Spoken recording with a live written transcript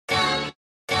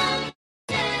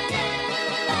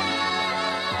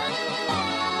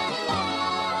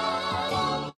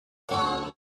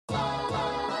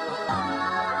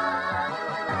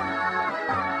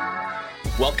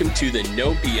Welcome to the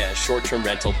No BS Short-Term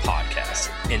Rental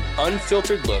Podcast, an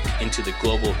unfiltered look into the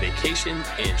global vacation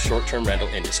and short-term rental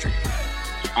industry.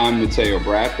 I'm Mateo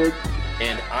Bradford.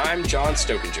 And I'm John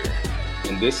Stokinger.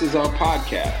 And this is our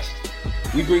podcast.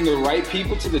 We bring the right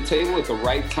people to the table at the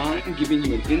right time, giving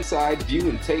you an inside view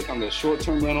and take on the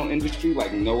short-term rental industry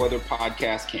like no other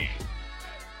podcast can.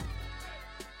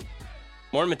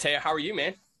 Morning, Mateo. How are you,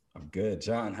 man? I'm good.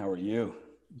 John, how are you?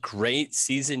 Great.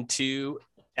 Season 2,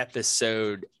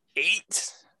 episode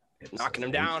 8. Knocking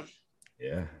them down.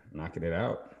 Yeah, knocking it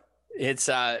out. It's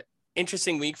a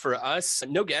interesting week for us.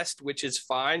 No guest, which is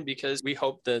fine because we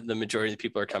hope the majority of the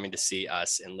people are coming to see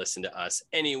us and listen to us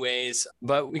anyways.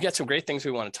 But we got some great things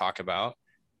we want to talk about.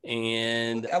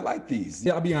 And I like these.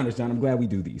 Yeah, I'll be honest, John. I'm glad we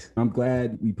do these. I'm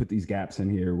glad we put these gaps in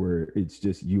here where it's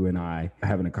just you and I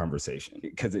having a conversation,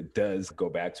 because it does go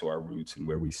back to our roots and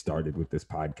where we started with this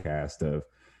podcast of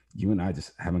you and I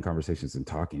just having conversations and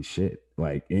talking shit,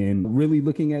 like, and really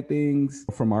looking at things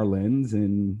from our lens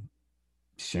and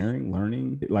sharing,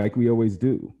 learning like we always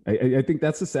do. I think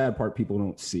that's the sad part people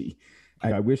don't see.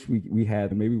 I wish we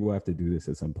had, maybe we'll have to do this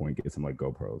at some point, get some like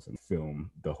GoPros and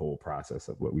film the whole process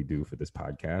of what we do for this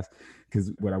podcast.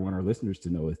 Because what I want our listeners to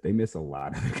know is they miss a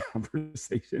lot of the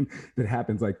conversation that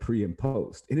happens like pre and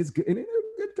post. And it's good. And it's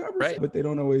a good conversation, right? But they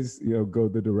don't always, go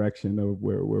the direction of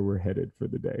where we're headed for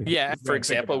the day. Yeah. For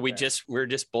example, we're just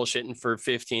bullshitting for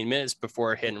 15 minutes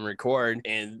before hitting record,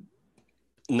 and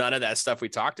none of that stuff we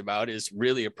talked about is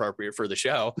really appropriate for the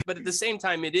show. But at the same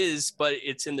time,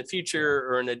 it's in the future,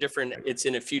 or it's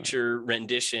in a future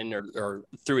rendition or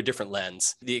through a different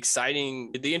lens. The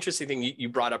interesting thing you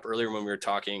brought up earlier when we were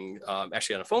talking,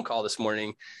 actually on a phone call this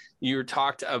morning, you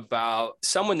talked about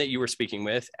someone that you were speaking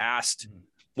with asked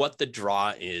what the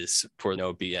draw is for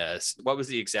No BS. What was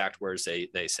the exact words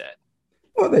they said?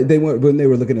 Well, they when they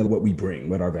were looking at what we bring,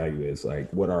 what our value is, like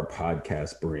what our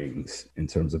podcast brings in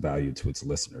terms of value to its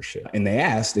listenership. And they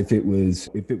asked if it was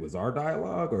our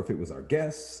dialogue or if it was our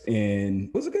guests. And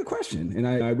it was a good question. And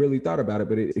I really thought about it,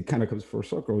 but it kind of comes full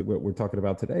circle with what we're talking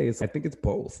about today. I think it's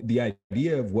both. The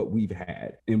idea of what we've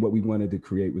had and what we wanted to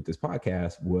create with this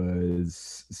podcast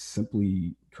was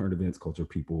simply current events, culture,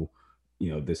 people,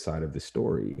 this side of the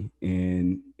story.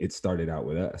 And it started out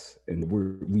with us, and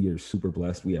we are super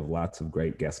blessed. We have lots of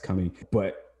great guests coming,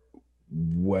 but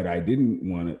what I didn't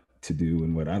want it to do,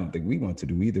 and what I don't think we want to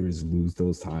do either, is lose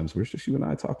those times where it's just you and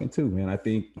I talking too, man. I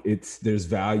think there's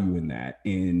value in that.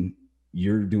 And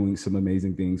you're doing some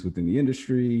amazing things within the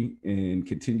industry and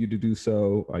continue to do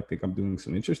so. I think I'm doing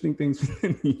some interesting things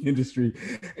within the industry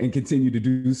and continue to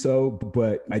do so.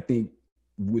 But I think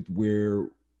with where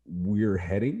we're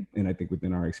heading, and I think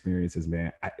within our experiences,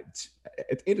 man, at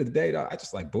the end of the day, I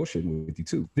just like bullshitting with you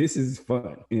too. This is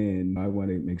fun, and I want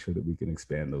to make sure that we can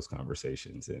expand those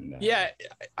conversations. And yeah,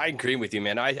 I agree with you,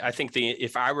 man. I think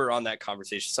if I were on that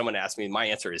conversation, someone asked me, my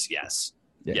answer is yes.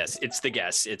 Yeah. Yes, it's the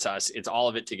guests, it's us, it's all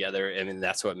of it together. I mean,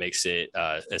 that's what makes it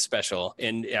special.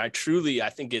 And I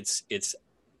think it's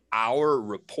our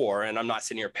rapport, and I'm not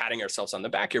sitting here patting ourselves on the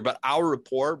back here, but our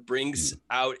rapport brings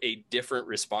out a different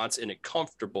response and a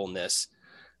comfortableness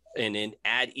and an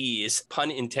at ease,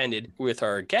 pun intended, with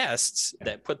our guests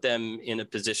that put them in a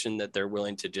position that they're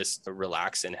willing to just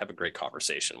relax and have a great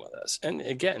conversation with us. And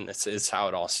again, this is how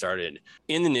it all started.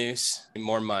 In the news,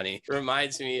 more money. It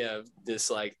reminds me of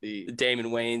this, like the Damon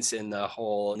Wayans and the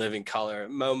whole Living Color,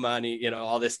 Mo Money,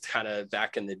 all this kind of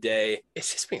back in the day.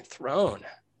 It's just being thrown.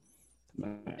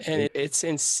 And it's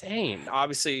insane.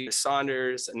 Obviously,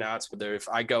 Saunders announced whether if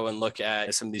I go and look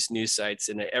at some of these news sites,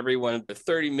 and everyone, the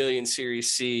 30 million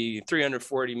Series C,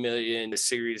 340 million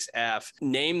Series F,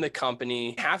 name the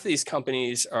company. Half of these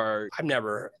companies are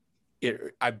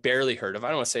I barely heard of. I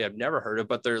don't want to say I've never heard of,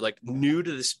 but they're like new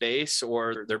to the space,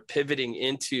 or they're pivoting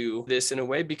into this in a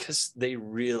way because they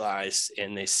realize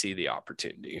and they see the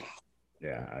opportunity.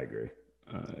 Yeah, I agree.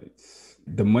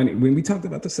 The money, when we talked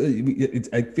about this,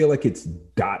 I feel like it's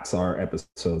dots our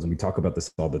episodes, and we talk about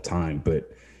this all the time,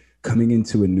 but coming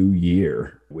into a new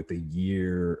year with a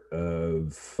year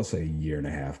of, I'll say a year and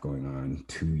a half going on,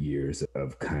 2 years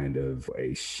of kind of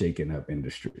a shaken up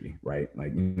industry, right?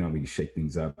 Like, you shake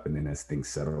things up, and then as things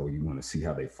settle, you want to see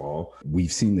how they fall.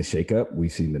 We've seen the shakeup,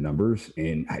 we've seen the numbers,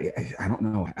 and I don't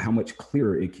know how much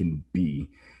clearer it can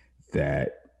be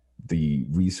that the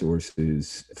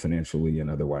resources financially and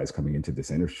otherwise coming into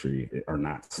this industry are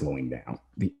not slowing down.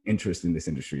 The interest in this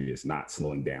industry is not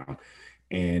slowing down.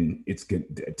 And it's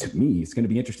good to me, it's going to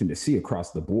be interesting to see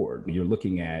across the board. You're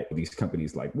looking at these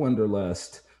companies like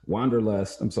Wanderlust,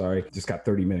 just got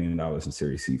 $30 million in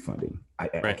Series C funding.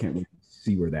 I can't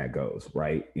see where that goes,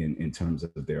 right? In terms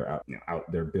of their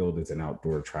their build as an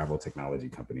outdoor travel technology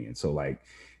company. And so like,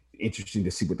 interesting to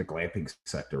see what the glamping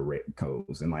sector rate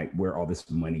goes and like where all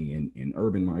this money in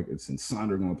urban markets and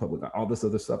Sonder going public, all this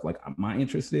other stuff. Like my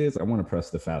interest is I want to press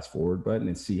the fast forward button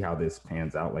and see how this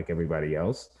pans out like everybody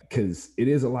else, because it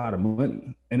is a lot of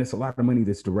money, and it's a lot of money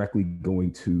that's directly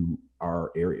going to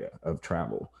our area of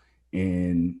travel.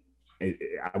 And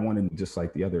I want to, just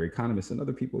like the other economists and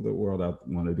other people the world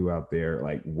want to do out there,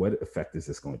 like what effect is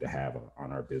this going to have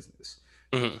on our business?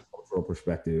 Mm-hmm. Cultural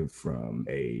perspective, from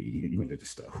even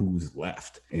just who's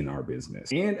left in our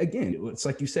business. And again, it's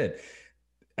like you said,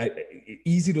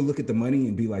 easy to look at the money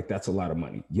and be like, that's a lot of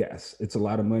money. Yes, it's a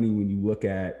lot of money when you look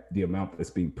at the amount that's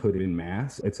being put in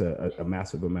mass. It's a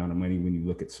massive amount of money when you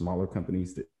look at smaller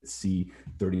companies that see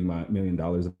 $30 million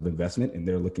of investment and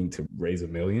they're looking to raise $1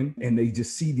 million, and they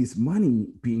just see this money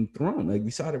being thrown. Like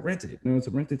we saw it at Rented. It's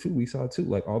a Rented too. We saw it too,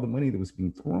 like all the money that was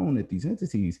being thrown at these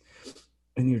entities.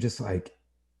 And you're just like,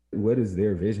 what is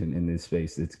their vision in this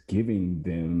space that's giving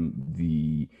them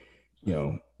the,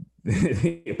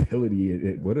 the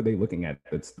ability? What are they looking at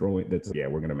we're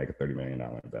going to make a $30 million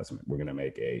investment. We're going to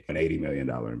make an $80 million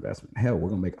investment. Hell, we're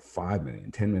going to make a $5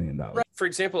 million, $10 million. Right. For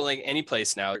example, like any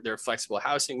place now, they're a flexible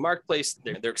housing marketplace.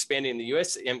 They're expanding in the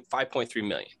US in 5.3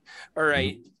 million. All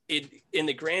right. Mm-hmm. In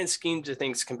the grand scheme of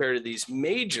things, compared to these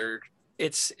major,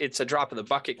 it's a drop in the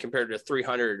bucket compared to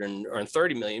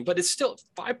 330 million, but it's still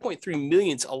 5.3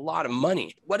 million is a lot of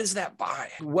money. What does that buy?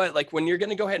 Like when you're going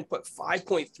to go ahead and put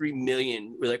 5.3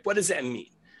 million, we're like, what does that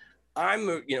mean?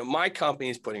 My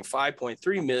company is putting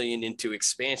 5.3 million into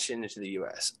expansion into the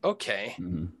US. Okay,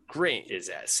 Great. Is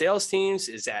that sales teams?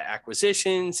 Is that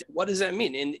acquisitions? What does that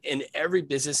mean? And every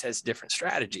business has different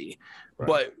strategy,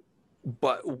 right.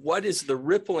 But what is the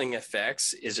rippling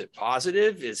effects? Is it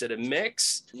positive? Is it a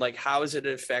mix? Like, how is it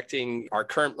affecting our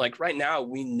current, like right now,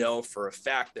 we know for a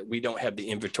fact that we don't have the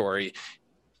inventory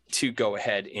to go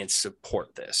ahead and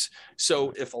support this.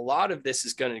 So if a lot of this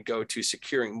is going to go to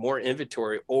securing more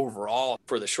inventory overall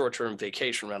for the short-term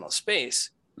vacation rental space,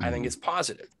 I think it's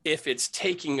positive. If it's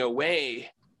taking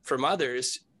away from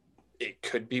others, it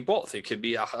could be both. It could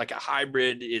be like a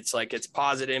hybrid. It's like it's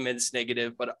positive and it's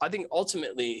negative. But I think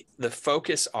ultimately the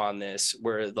focus on this,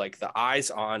 where like the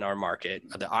eyes on our market,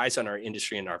 the eyes on our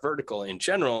industry and our vertical in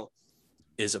general,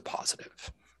 is a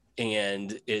positive.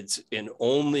 And it's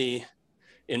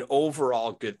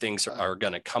overall good things are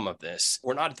going to come of this.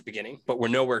 We're not at the beginning, but we're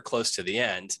nowhere close to the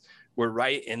end. We're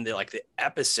right in the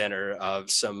epicenter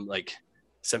of some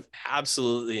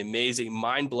absolutely amazing,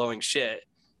 mind-blowing shit.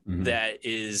 That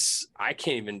is, I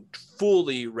can't even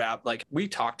fully wrap. Like, we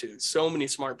talk to so many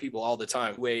smart people all the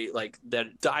time, that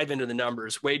dive into the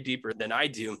numbers way deeper than I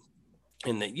do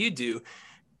and that you do,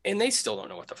 and they still don't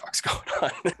know what the fuck's going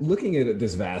on. Looking at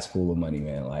this vast pool of money,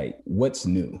 man, like, what's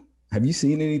new? Have you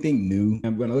seen anything new?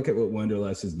 I'm going to look at what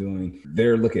Wanderlust is doing.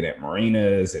 They're looking at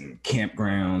marinas and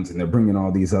campgrounds, and they're bringing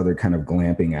all these other kind of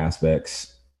glamping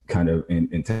aspects kind of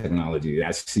in technology.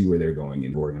 I see where they're going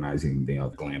in organizing the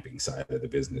glamping side of the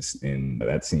business. And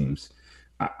that seems,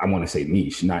 I want to say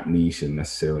niche, not niche and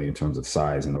necessarily in terms of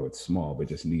size, and though it's small, but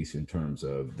just niche in terms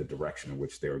of the direction in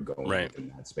which they're going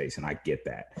in that space. And I get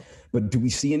that. But do we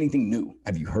see anything new?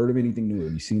 Have you heard of anything new?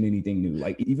 Have you seen anything new?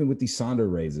 Like even with these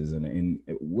Sonder raises and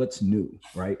what's new,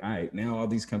 right? All right, now all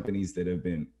these companies that have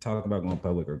been talking about going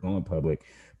public are going public,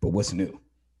 but what's new?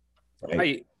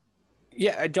 Right.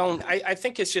 Yeah, I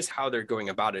think it's just how they're going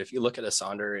about it. If you look at a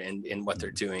Sonder and what they're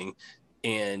doing,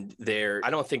 and I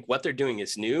don't think what they're doing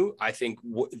is new. I think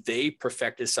they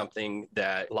perfected something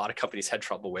that a lot of companies had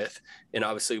trouble with. And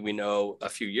obviously we know a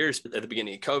few years at the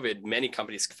beginning of COVID, many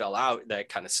companies fell out that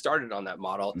kind of started on that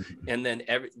model. And then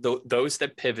those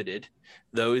that pivoted,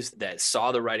 those that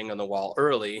saw the writing on the wall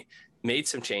early, made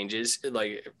some changes.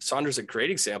 Like Sonder's a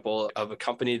great example of a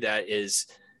company that is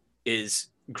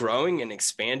growing and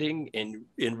expanding and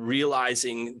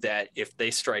realizing that if they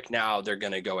strike now, they're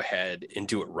going to go ahead and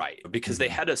do it right because they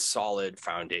had a solid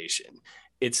foundation.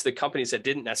 It's the companies that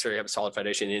didn't necessarily have a solid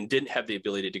foundation and didn't have the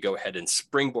ability to go ahead and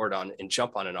springboard on and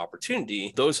jump on an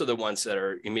opportunity. Those are the ones that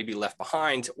are maybe left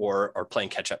behind or are playing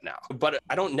catch up now. But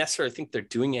I don't necessarily think they're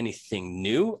doing anything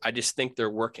new. I just think they're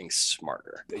working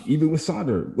smarter. Even with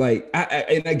Sonder,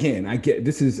 I get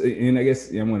this is, and I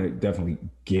guess I want to definitely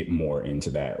get more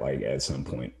into that. Like at some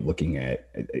point, looking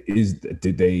at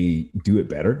did they do it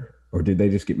better or did they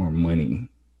just get more money?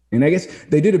 And I guess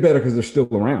they did it better because they're still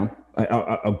around.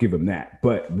 I'll give them that.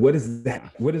 But what does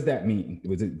that mean?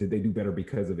 Did they do better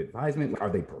because of advisement? Are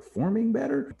they performing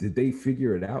better? Did they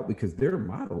figure it out? Because their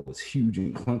model is huge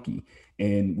and clunky.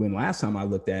 And when last time I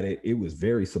looked at it, it was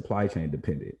very supply chain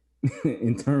dependent.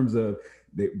 in terms of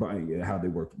how they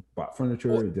bought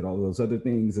furniture, did all those other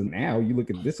things. And now you look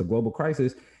at this, a global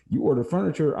crisis, you order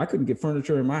furniture. I couldn't get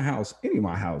furniture in my house, any of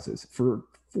my houses, for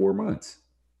 4 months.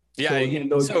 Yeah. So again,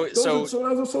 those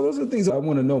are things I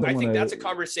want to know. I think that's a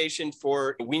conversation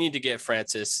we need to get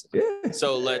Francis. Yeah.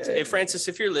 So Francis,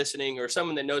 if you're listening, or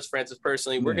someone that knows Francis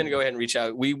personally, we're going to go ahead and reach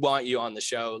out. We want you on the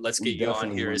show. Let's get you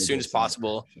on here as soon as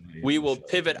possible. We will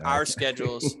pivot our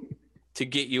schedules to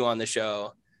get you on the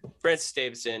show. Francis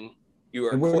Davidson, you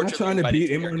are. We're not trying to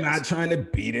beat, and we're not trying to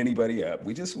beat anybody up.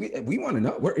 We want to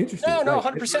know. We're interested. No,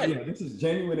 100%. Yeah, this is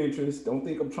genuine interest. Don't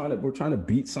think we're trying to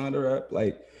beat Sandra up.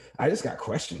 Like, I just got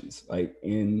questions.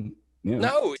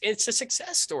 No, it's a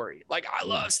success story. Like, I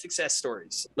love success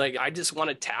stories. Like, I just want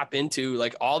to tap into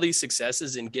like all these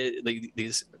successes and get like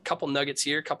these couple nuggets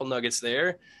here, couple nuggets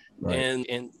there. Right.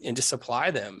 And just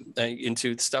apply them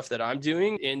into stuff that I'm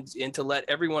doing, and to let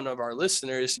every one of our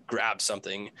listeners grab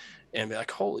something and be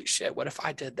like, holy shit, what if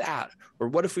I did that? Or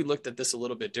what if we looked at this a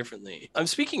little bit differently? I'm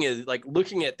speaking of like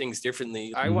looking at things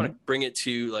differently. I want to bring it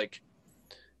to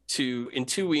in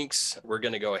 2 weeks, we're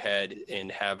going to go ahead and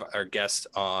have our guest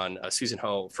on Susan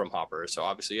Ho from Hopper. So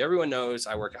obviously everyone knows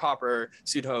I work at Hopper.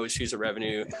 Susan Ho, she's a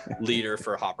revenue leader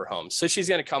for Hopper Homes. So she's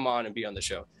going to come on and be on the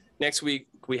show. Next week,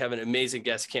 we have an amazing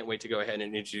guest. Can't wait to go ahead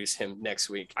and introduce him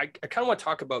next week. I kind of want to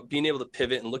talk about being able to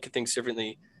pivot and look at things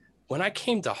differently. When I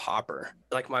came to Hopper,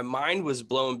 like, my mind was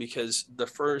blown, because the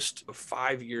first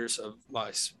 5 years of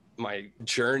my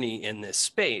journey in this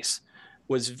space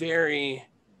was very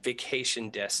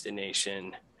vacation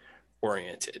destination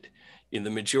oriented. The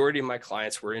majority of my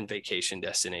clients were in vacation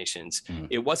destinations.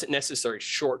 It wasn't necessarily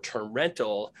short-term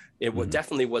rental. It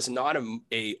definitely was not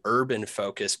a urban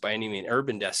focus by any means,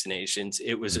 urban destinations.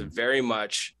 It was a very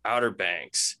much Outer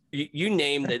Banks. You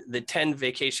name the 10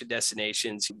 vacation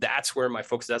destinations. That's where my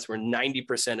focus, that's where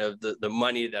 90% of the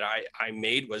money that I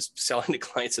made was selling to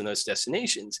clients in those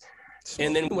destinations.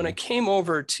 And then when I came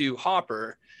over to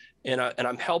Hopper, and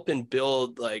I'm helping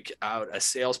build out a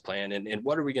sales plan, and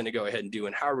what are we going to go ahead and do,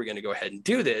 and how are we going to go ahead and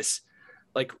do this?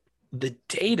 Like, the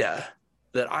data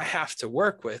that I have to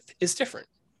work with is different.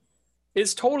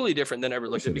 It's totally different than I ever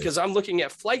looked at, because I'm looking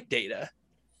at flight data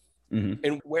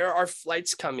and where are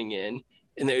flights coming in,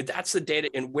 and that's the data,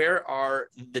 and where are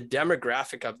the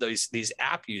demographic of these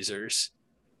app users,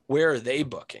 where are they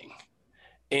booking?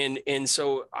 And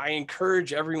so I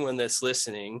encourage everyone that's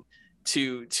listening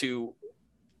to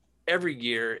every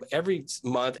year, every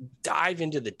month, dive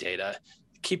into the data,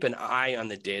 keep an eye on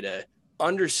the data,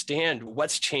 understand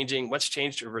what's changing, what's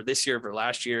changed over this year, over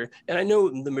last year. And I know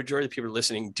the majority of people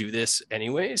listening do this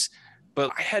anyways,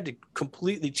 but I had to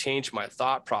completely change my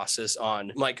thought process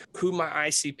on who my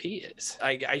ICP is.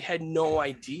 I had no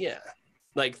idea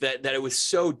that it was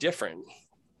so different.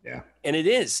 Yeah. And it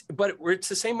is, but it's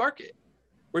the same market.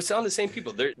 We're selling the same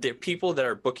people. They're people that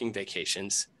are booking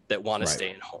vacations that want to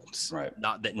stay in homes,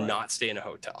 not stay in a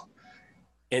hotel.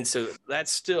 And so that's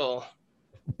still.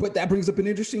 But that brings up an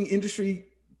interesting industry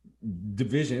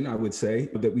division, I would say,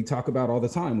 that we talk about all the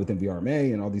time within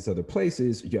VRMA and all these other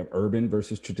places. You have urban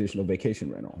versus traditional vacation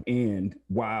rental. And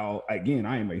while, again,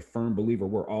 I am a firm believer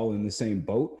we're all in the same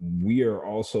boat, we are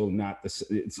also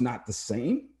it's not the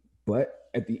same, but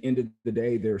at the end of the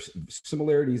day, there's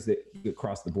similarities that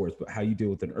across the boards, but how you deal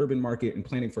with an urban market and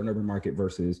planning for an urban market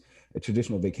versus a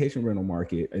traditional vacation rental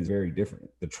market is very different.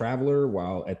 The traveler,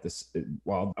 while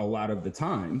a lot of the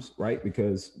times, right,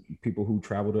 because people who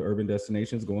travel to urban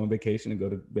destinations go on vacation and go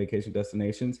to vacation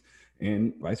destinations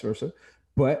and vice versa.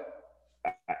 But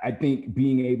I think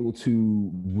being able to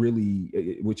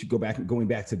really, going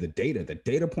back to the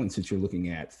data points that you're looking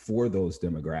at for those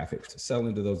demographics, to sell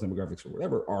into those demographics or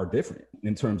whatever, are different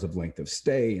in terms of length of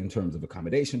stay, in terms of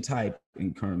accommodation type,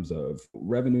 in terms of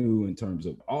revenue, in terms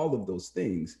of all of those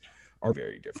things are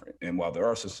very different. And while there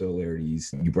are some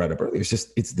similarities you brought up earlier,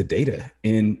 it's the data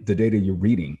and the data you're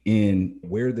reading and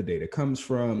where the data comes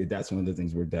from. That's one of the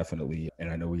things we're definitely, and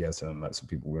I know we have some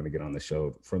people we're going to get on the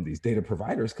show from these data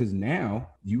providers, because now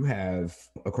you have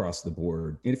across the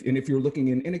board, and if you're looking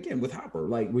in, and again, with Hopper,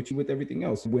 with everything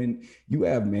else, when you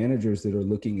have managers that are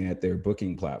looking at their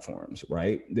booking platforms,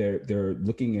 right? They're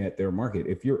looking at their market.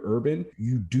 If you're urban,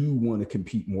 you do want to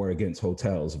compete more against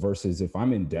hotels versus if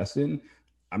I'm in Destin,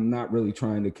 I'm not really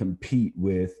trying to compete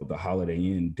with the Holiday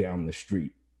Inn down the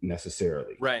street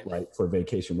necessarily, right? For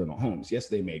vacation rental homes. Yes,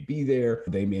 they may be there.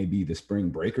 They may be the spring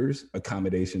breakers,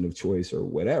 accommodation of choice or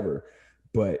whatever,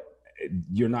 but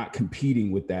you're not competing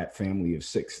with that family of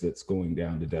 6 that's going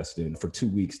down to Destin for 2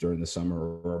 weeks during the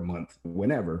summer or a month,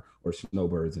 whenever, or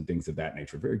snowbirds and things of that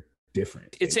nature. Very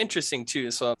different. It's interesting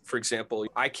too. So for example,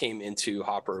 I came into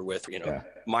Hopper with,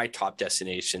 my top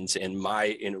destinations and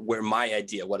where my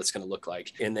idea, what it's going to look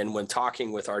like. And then when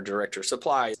talking with our director of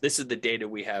supply, this is the data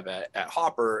we have at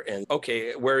Hopper. And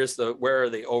okay, where are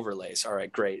the overlays? All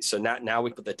right, great. So now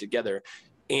we put that together.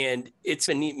 And it's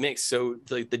a neat mix. So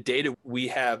the data we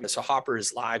have, so Hopper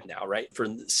is live now, right? For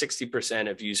 60%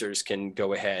 of users can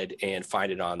go ahead and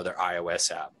find it on their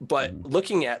iOS app. But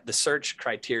looking at the search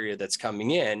criteria that's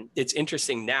coming in, it's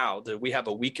interesting now that we have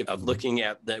a week of looking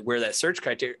at where that search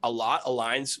criteria, a lot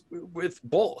aligns with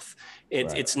both.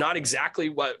 It's not exactly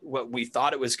what we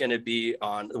thought it was going to be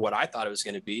on what I thought it was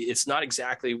going to be. It's not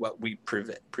exactly what we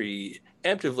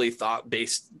preemptively thought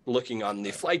based looking on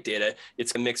the flight data.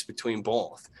 It's a mix between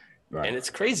both. And it's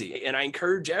crazy. And I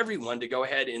encourage everyone to go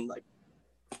ahead and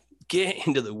get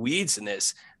into the weeds in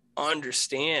this,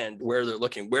 understand where they're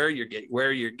looking, where you're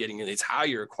getting it, it's how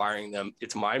you're acquiring them.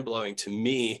 It's mind blowing to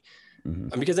me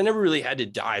because I never really had to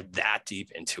dive that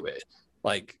deep into it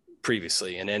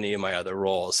previously in any of my other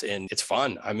roles. And it's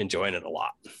fun. I'm enjoying it a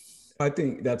lot. I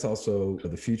think that's also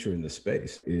the future in the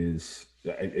space is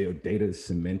data has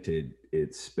cemented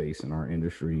its space in our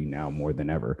industry now more than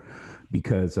ever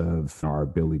because of our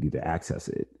ability to access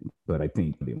it. But I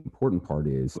think the important part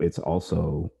is it's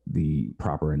also the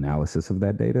proper analysis of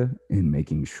that data and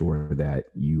making sure that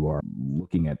you are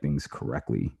looking at things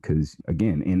correctly. Because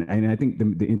again, and I think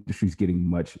the industry is getting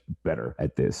much better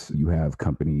at this. You have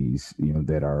companies,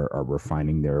 that are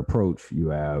refining their approach. You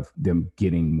have them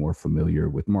getting more familiar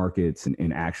with markets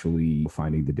and actually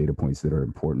finding the data points that are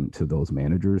important to those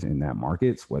managers in that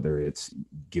markets, whether it's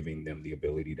giving them the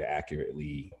ability to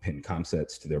accurately pin comp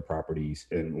sets to their properties.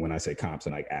 And when I say comps,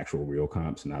 and actual real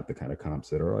comps, not the kind of comps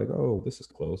that are oh, this is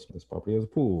close. This property has a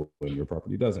pool and your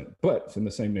property doesn't, but it's in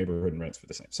the same neighborhood and rents for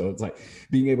the same. So it's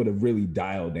being able to really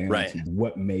dial down to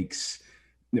what makes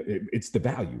it's the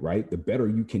value, right? The better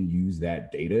you can use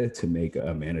that data to make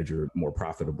a manager more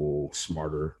profitable,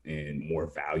 smarter, and more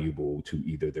valuable to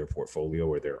either their portfolio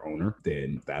or their owner,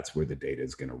 then that's where the data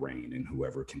is going to reign. And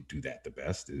whoever can do that the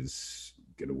best is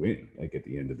going to win, at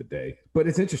the end of the day. But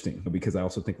it's interesting because I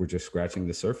also think we're just scratching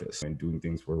the surface and doing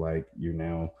things where you're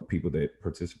now people that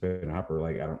participate in Hopper,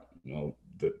 I don't know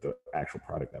the actual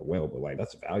product that well, but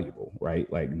that's valuable, right?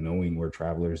 Knowing where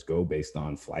travelers go based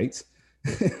on flights.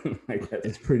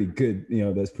 That's pretty good.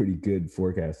 That's pretty good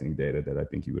forecasting data that I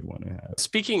think you would want to have.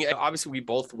 Speaking, obviously, we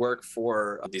both work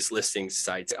for these listing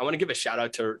sites. I want to give a shout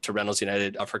out to Reynolds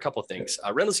United for a couple of things.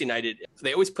 Reynolds United,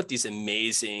 they always put these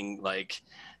amazing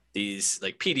these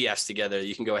PDFs together.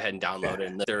 You can go ahead and download it.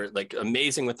 And they're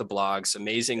amazing with the blogs,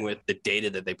 amazing with the data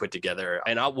that they put together.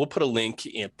 And we'll put a link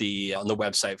on the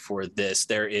website for this.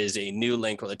 There is a new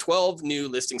link with 12 new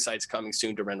listing sites coming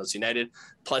soon to Reynolds United,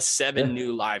 plus 7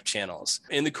 new live channels.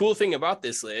 And the cool thing about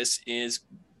this list is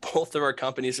both of our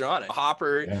companies are on it.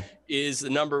 Hopper is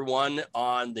the number 1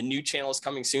 on the new channels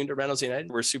coming soon to Reynolds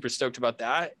United. We're super stoked about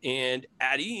that. And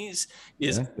At Ease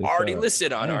is already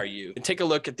listed on RU. And take a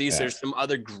look at these. There's some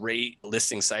other great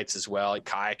listing sites as well,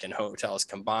 kayak and hotels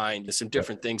combined. There's some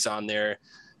different things on there.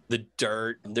 The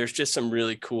Dirt. There's just some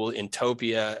really cool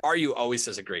Intopia. RU always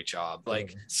does a great job,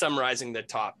 summarizing the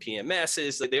top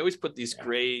PMSs. They always put these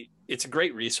it's a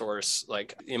great resource.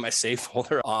 In my save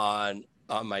folder on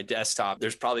my desktop,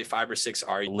 there's probably 5 or 6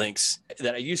 RU links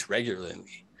that I use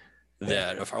regularly.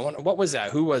 That if I want, what was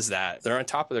that? Who was that? They're on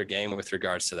top of their game with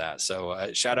regards to that.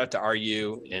 So shout out to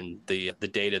RU and the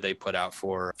data they put out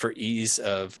for ease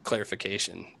of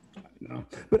clarification. No,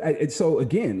 but so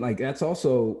again, that's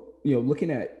also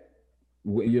looking at.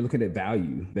 You're looking at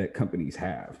value that companies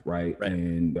have, right?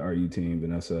 And the RU team,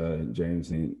 Vanessa,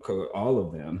 James, and all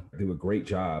of them do a great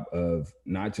job of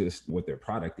not just what their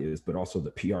product is, but also the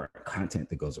PR content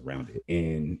that goes around it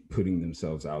and putting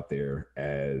themselves out there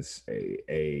as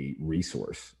a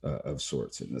resource of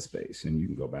sorts in the space. And you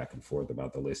can go back and forth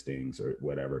about the listings or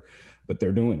whatever, but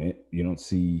they're doing it. You don't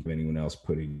see anyone else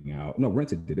putting out. No,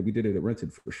 Rented did it. We did it at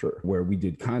Rented for sure, where we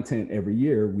did content every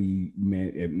year.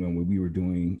 When we were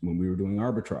doing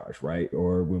arbitrage, right?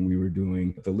 Or when we were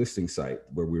doing the listing site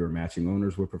where we were matching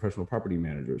owners with professional property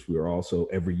managers. We were also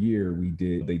every year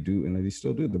they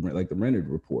still do the rented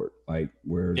report,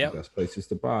 where are the best places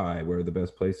to buy, where are the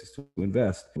best places to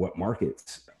invest, what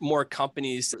markets. More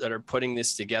companies that are putting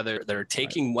this together, that are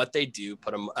taking what they do,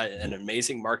 put an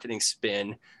amazing marketing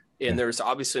spin. And there's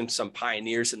obviously some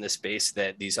pioneers in the space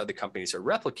that these other companies are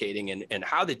replicating and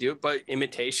how they do it, but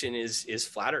imitation is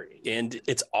flattery, and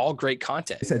it's all great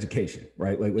content. It's education,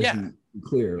 right? Let's be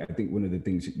clear. I think one of the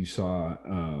things that you saw,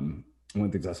 one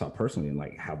of the things I saw personally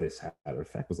and how this had an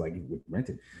effect was with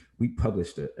Rented, we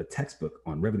published a textbook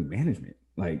on revenue management,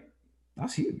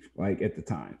 That's huge, like at the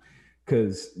time,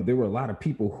 because there were a lot of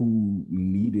people who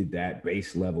needed that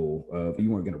base level of, you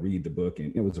weren't going to read the book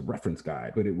and it was a reference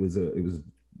guide, but it was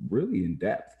really in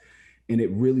depth. And it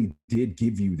really did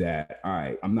give you that, all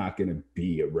right, I'm not going to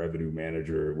be a revenue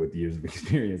manager with years of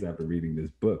experience after reading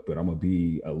this book, but I'm going to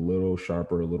be a little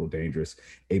sharper, a little dangerous,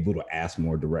 able to ask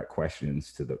more direct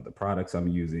questions to the products I'm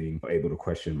using, able to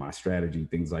question my strategy,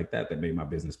 things like that made my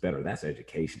business better. That's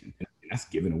education. And that's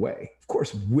given away, of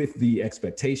course, with the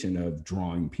expectation of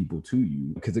drawing people to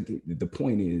you. Because the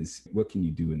point is, what can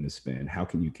you do in this spin? How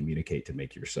can you communicate to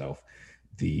make yourself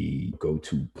the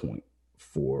go-to point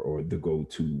for, or the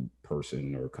go-to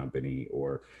person or company,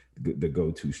 or the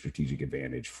go-to strategic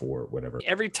advantage for whatever.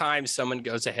 Every time someone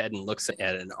goes ahead and looks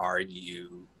at an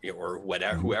RU or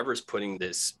whatever, whoever's putting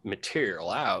this material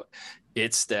out,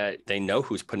 it's that they know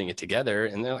who's putting it together,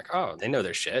 and they're like, oh, they know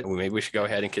their shit. Well, maybe we should go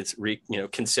ahead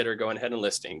and consider going ahead and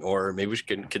listing, or maybe we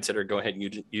should consider going ahead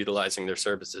and utilizing their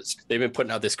services. They've been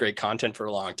putting out this great content for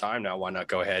a long time now. Why not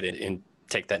go ahead and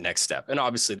take that next step? And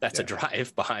obviously that's a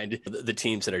drive behind the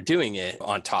teams that are doing it,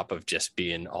 on top of just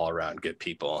being all around good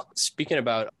people. Speaking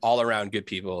about all around good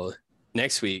people,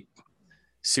 next week,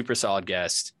 super solid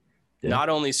guest. Not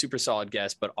only super solid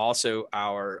guest, but also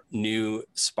our new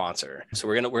sponsor. So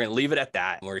we're gonna leave it at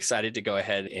that. We're excited to go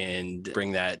ahead and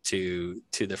bring that to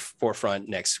the forefront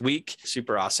next week.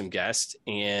 Super awesome guest.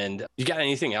 And you got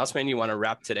anything else, man, you want to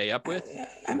wrap today up with?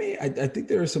 I mean, I think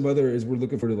there are some other, as we're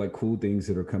looking for like cool things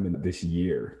that are coming this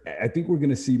year. I think we're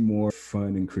gonna see more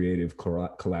fun and creative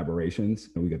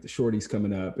collaborations. We got the shorties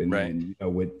coming up, and then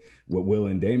what Will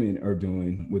and Damon are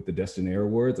doing with the Destinaire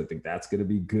Awards. I think that's gonna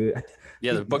be good.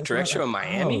 Yeah, the book direct show in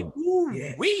Miami. But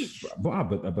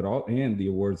all, and the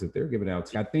awards that they're giving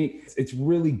out. I think it's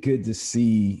really good to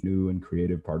see new and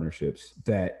creative partnerships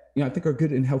that, I think are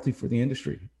good and healthy for the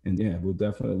industry. And we'll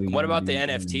definitely. What about the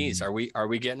NFTs? Are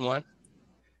we getting one?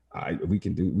 We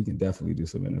can definitely do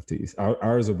some NFTs.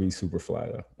 Ours will be super fly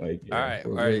though. Like, all right.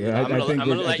 I'm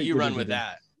gonna let you run with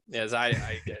that. Yes, I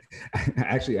get.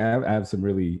 Actually, I have some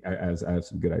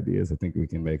good ideas. I think we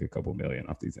can make a couple million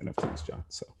off these NFTs, John.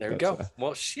 So there we go.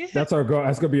 Well, shit. That's our goal.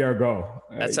 That's gonna be our goal.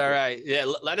 That's all right. Yeah,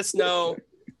 let us know.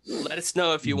 Let us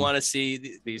know if you want to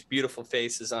see these beautiful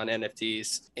faces on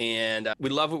NFTs. And we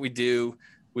love what we do.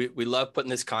 We love putting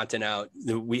this content out.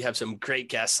 We have some great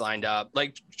guests lined up.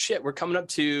 Like, shit, we're coming up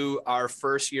to our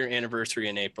first year anniversary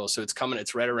in April. So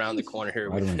it's right around the corner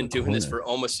here. We've been doing this for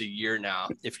almost a year now.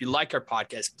 If you like our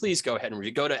podcast, please go ahead and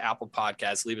review. Go to Apple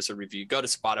Podcasts, leave us a review. Go to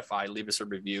Spotify, leave us a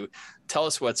review. Tell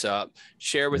us what's up.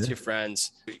 Share with your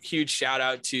friends. Huge shout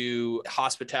out to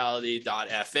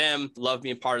hospitality.fm. Love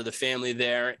being part of the family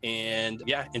there. And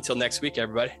until next week,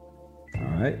 everybody. All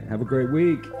right. Have a great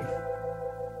week.